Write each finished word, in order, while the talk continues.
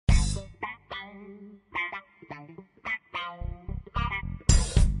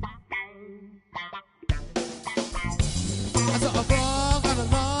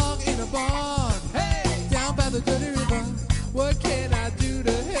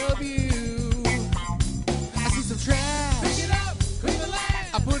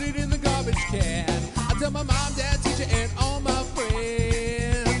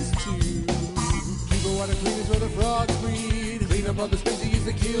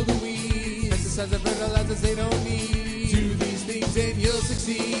kill the weeds. Pesticides and fertilizers they don't need. Do these things and you'll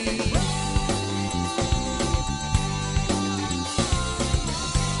succeed.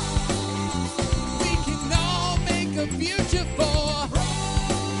 We can all make a future for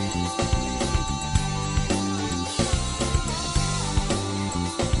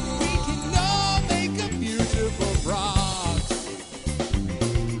We can all make a future for frogs.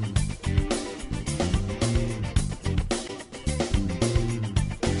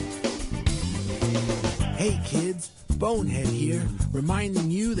 Hey kids, Bonehead here,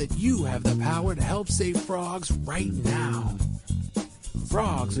 reminding you that you have the power to help save frogs right now.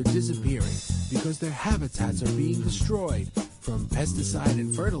 Frogs are disappearing because their habitats are being destroyed from pesticide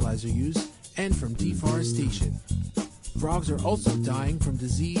and fertilizer use and from deforestation. Frogs are also dying from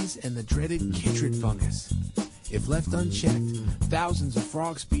disease and the dreaded chytrid fungus. If left unchecked, thousands of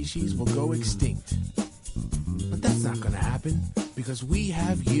frog species will go extinct. But that's not going to happen because we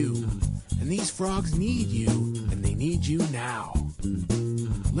have you. And these frogs need you, and they need you now.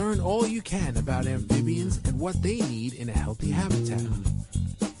 Learn all you can about amphibians and what they need in a healthy habitat.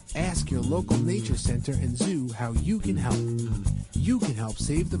 Ask your local nature center and zoo how you can help. You can help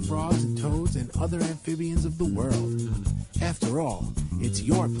save the frogs and toads and other amphibians of the world. After all, it's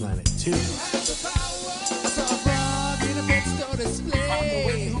your planet too. You have the power. I saw a frog in a pet store display. On the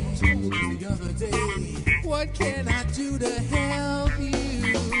way home from school the other day. What can I do to help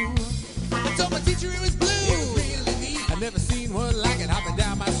you? I told my teacher it was blue. It was really neat. I've never seen one like it hopping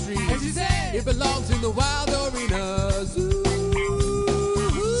down my street. And she said it belongs in the wild.